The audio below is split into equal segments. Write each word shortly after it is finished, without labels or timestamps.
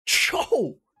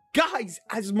So, guys,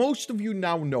 as most of you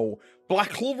now know, Black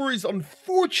Clover has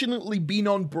unfortunately been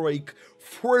on break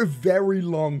for a very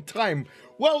long time.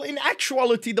 Well, in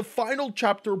actuality, the final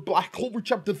chapter, Black Clover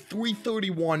chapter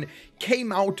 331,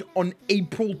 came out on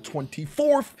April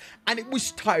 24th, and it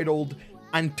was titled,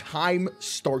 "And Time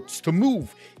Starts to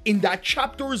Move." In that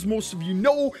chapter, as most of you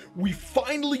know, we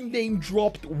finally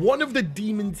name-dropped one of the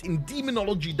demons in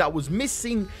demonology that was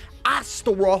missing,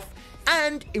 Astaroth,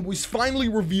 and it was finally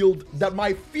revealed that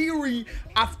my theory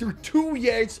after 2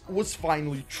 years was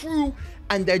finally true,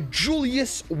 and that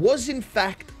Julius was in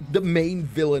fact the main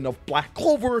villain of Black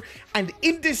Clover, and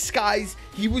in disguise,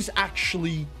 he was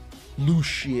actually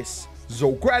Lucius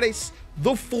Zogratis,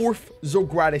 the fourth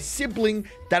Zogratis sibling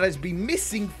that has been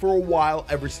missing for a while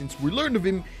ever since we learned of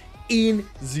him in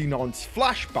Xenon's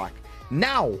flashback.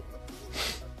 Now,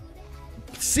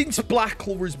 since Black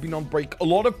Clover has been on break, a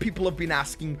lot of people have been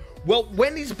asking, well,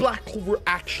 when is Black Clover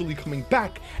actually coming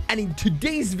back? And in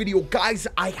today's video, guys,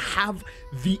 I have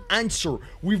the answer.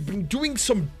 We've been doing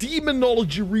some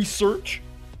demonology research.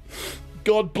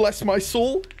 God bless my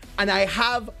soul. And I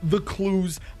have the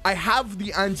clues, I have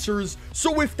the answers.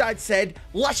 So with that said,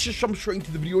 let's just jump straight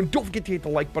into the video, and don't forget to hit the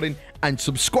like button and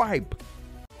subscribe.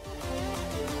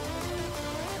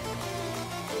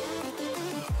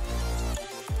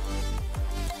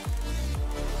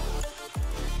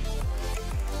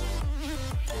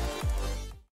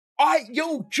 Alright,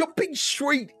 yo, jumping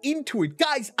straight into it.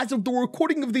 Guys, as of the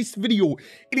recording of this video,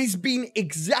 it has been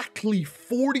exactly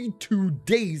 42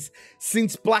 days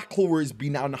since Black Clover has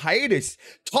been on hiatus.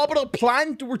 Tabata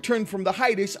planned to return from the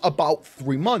hiatus about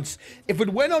 3 months. If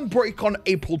it went on break on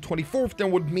April 24th, then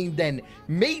would mean then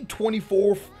May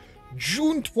 24th,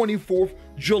 June 24th,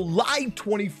 July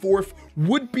 24th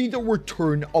would be the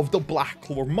return of the Black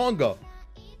Clover manga.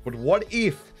 But what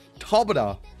if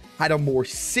Tabata had a more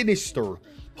sinister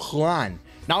plan?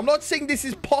 Now, I'm not saying this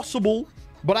is possible,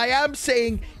 but I am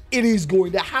saying it is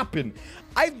going to happen.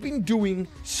 I've been doing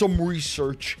some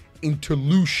research into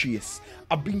Lucius.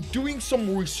 I've been doing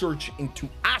some research into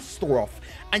Astaroth,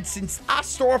 and since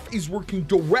Astaroth is working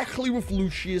directly with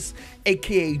Lucius,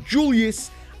 aka Julius,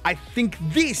 I think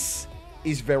this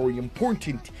is very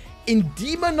important. In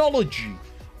demonology,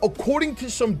 according to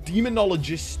some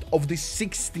demonologists of the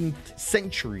 16th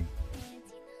century,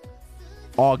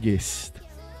 August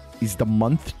is the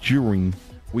month during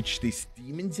which this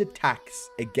demon's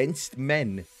attacks against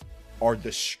men are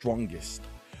the strongest.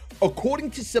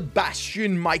 According to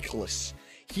Sebastian Michaelis,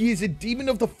 he is a demon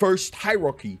of the first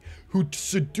hierarchy who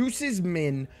seduces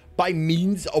men by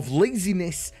means of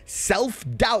laziness,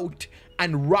 self-doubt,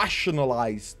 and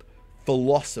rationalized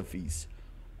philosophies.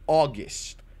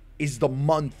 August is the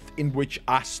month in which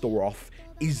Astaroth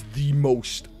is the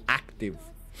most active.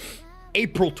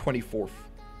 April 24th,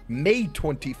 May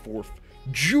 24th,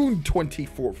 June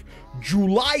 24th,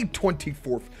 July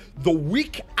 24th, the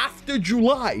week after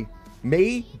July,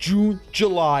 May, June,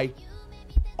 July,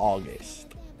 August.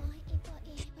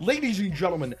 Ladies and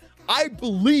gentlemen, I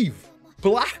believe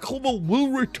Black Clover will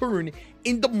return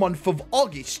in the month of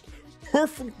August,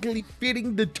 perfectly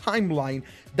fitting the timeline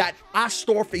that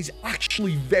Astaroth is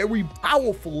actually very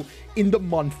powerful in the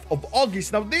month of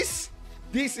August. Now, this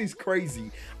is crazy.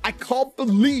 I can't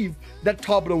believe that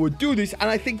Tabata would do this, and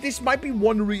I think this might be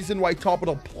one reason why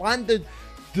Tabata planned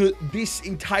this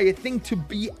entire thing to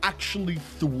be actually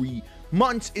 3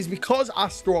 months, is because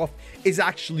Astaroth is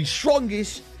actually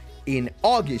strongest in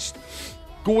August.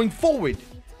 Going forward,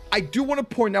 I do want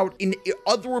to point out in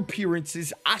other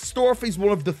appearances, Astaroth is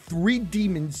one of the 3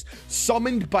 demons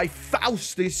summoned by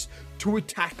Faustus to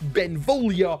attack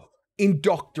Benvolio in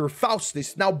Dr.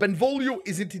 Faustus. Now, Benvolio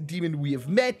isn't a demon we have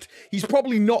met. He's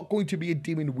probably not going to be a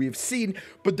demon we have seen,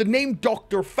 but the name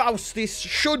Dr. Faustus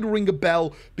should ring a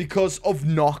bell because of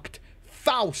Noct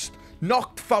Faust.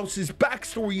 Noct Faust's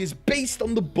backstory is based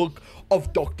on the book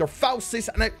of Dr. Faustus,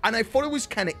 and I thought it was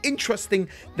kind of interesting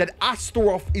that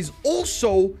Astaroth is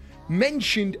also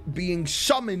mentioned being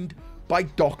summoned by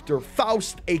Dr.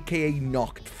 Faust, aka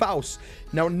Noct Faust.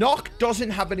 Now, Noct doesn't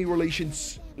have any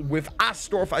relations with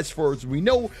Astaroth as far as we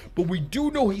know, but we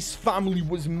do know his family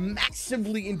was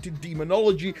massively into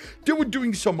demonology. They were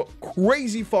doing some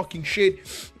crazy fucking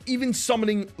shit, even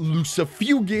summoning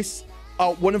Lucifugus,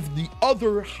 one of the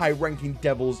other high-ranking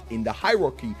devils in the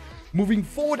hierarchy. Moving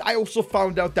forward, I also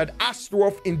found out that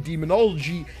Astaroth in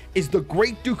demonology is the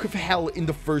Great Duke of Hell in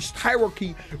the first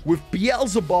hierarchy with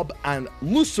Beelzebub and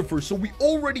Lucifer, so we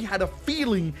already had a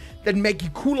feeling that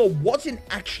Megicula wasn't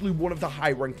actually one of the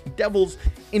high-ranking devils.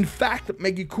 In fact,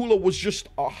 Megicula was just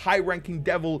a high-ranking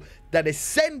devil that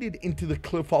ascended into the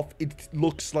cliff off, it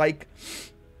looks like,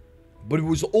 but it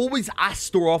was always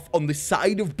Astaroth on the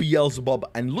side of Beelzebub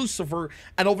and Lucifer,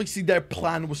 and obviously their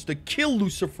plan was to kill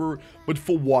Lucifer, but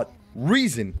for what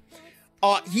reason?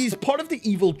 He's part of the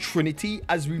evil trinity.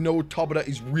 As we know, Tabata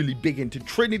is really big into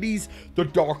trinities, the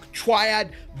dark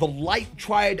triad, the light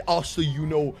triad, also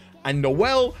Juno and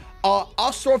Noel.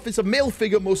 Astaroth is a male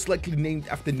figure most likely named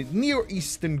after the Near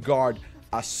Eastern god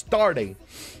Astarte.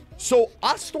 So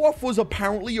Astaroth was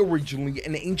apparently originally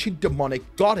an ancient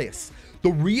demonic goddess. The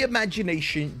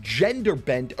reimagination gender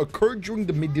bend occurred during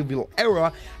the medieval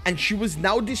era, and she was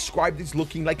now described as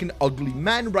looking like an ugly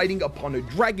man riding upon a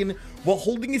dragon while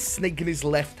holding a snake in his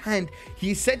left hand.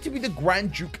 He is said to be the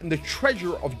Grand Duke and the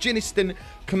treasurer of Jinistan,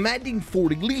 commanding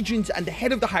 40 legions and the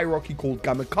head of the hierarchy called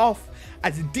Gamakov.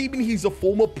 As a demon, he's a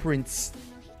former prince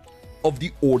of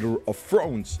the Order of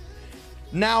Thrones.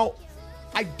 Now,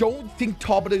 I don't think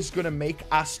Tabata is going to make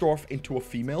Astaroth into a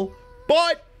female,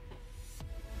 but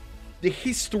the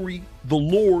history, the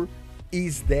lore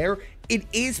is there. It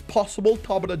is possible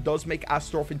Tabata does make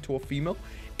Astaroth into a female.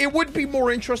 It would be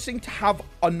more interesting to have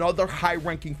another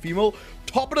high-ranking female.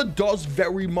 Tabata does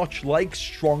very much like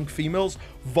strong females.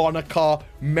 Vonica,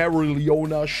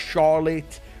 Merilliona,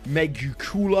 Charlotte,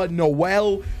 Megicula,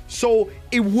 Noel. So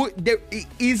there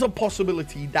is a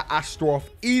possibility that Astaroth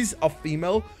is a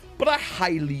female, but I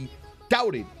highly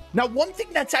doubt it. Now, one thing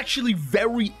that's actually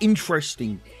very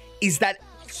interesting is that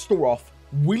Astaroth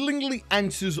willingly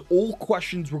answers all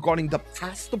questions regarding the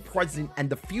past, the present, and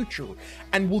the future,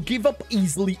 and will give up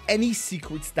easily any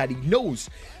secrets that he knows.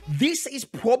 This is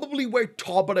probably where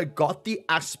Tabata got the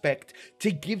aspect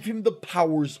to give him the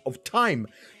powers of time.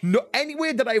 No,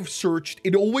 anywhere that I've searched,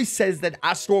 it always says that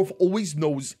Astaroth always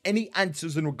knows any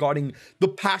answers in regarding the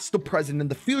past, the present, and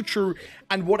the future,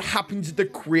 and what happens at the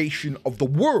creation of the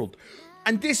world.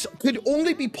 And this could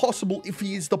only be possible if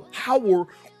he is the power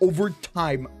over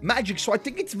time magic. So I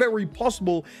think it's very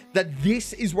possible that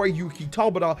this is where Yuki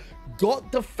Tabata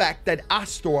got the fact that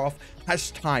Astaroth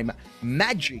has time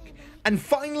magic. And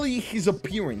finally, his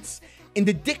appearance. In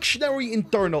the dictionary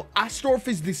internal, Astaroth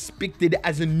is depicted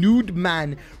as a nude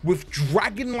man with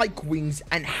dragon-like wings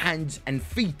and hands and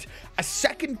feet. A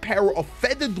second pair of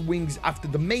feathered wings after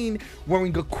the mane,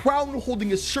 wearing a crown,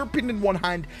 holding a serpent in one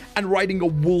hand, and riding a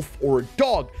wolf or a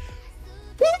dog.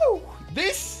 Woo!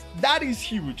 That is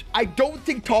huge. I don't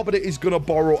think Tabata is going to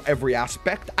borrow every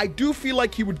aspect. I do feel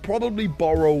like he would probably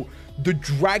borrow the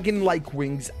dragon-like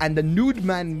wings and the nude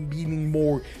man meaning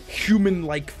more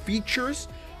human-like features.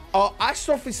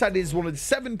 Astaroth is said is one of the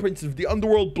 7 princes of the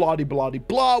underworld, blah, blah, blah,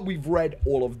 blah. We've read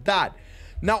all of that.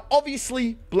 Now,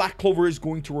 obviously, Black Clover is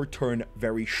going to return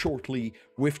very shortly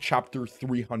with chapter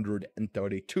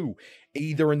 332,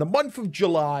 either in the month of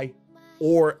July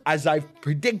or, as I've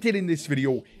predicted in this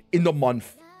video, in the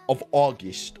month of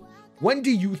August. When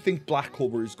do you think Black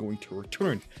Clover is going to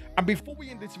return? And before we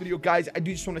end this video, guys, I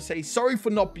do just want to say sorry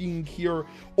for not being here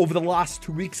over the last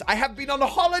 2 weeks. I have been on a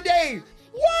holiday.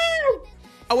 Woo!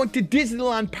 I went to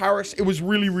Disneyland Paris. It was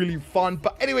really, really fun.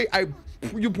 But anyway,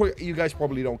 you guys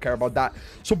probably don't care about that.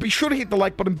 So be sure to hit the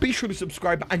like button. Be sure to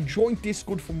subscribe and join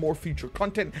Discord for more future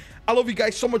content. I love you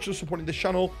guys so much for supporting this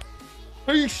channel.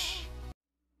 Peace.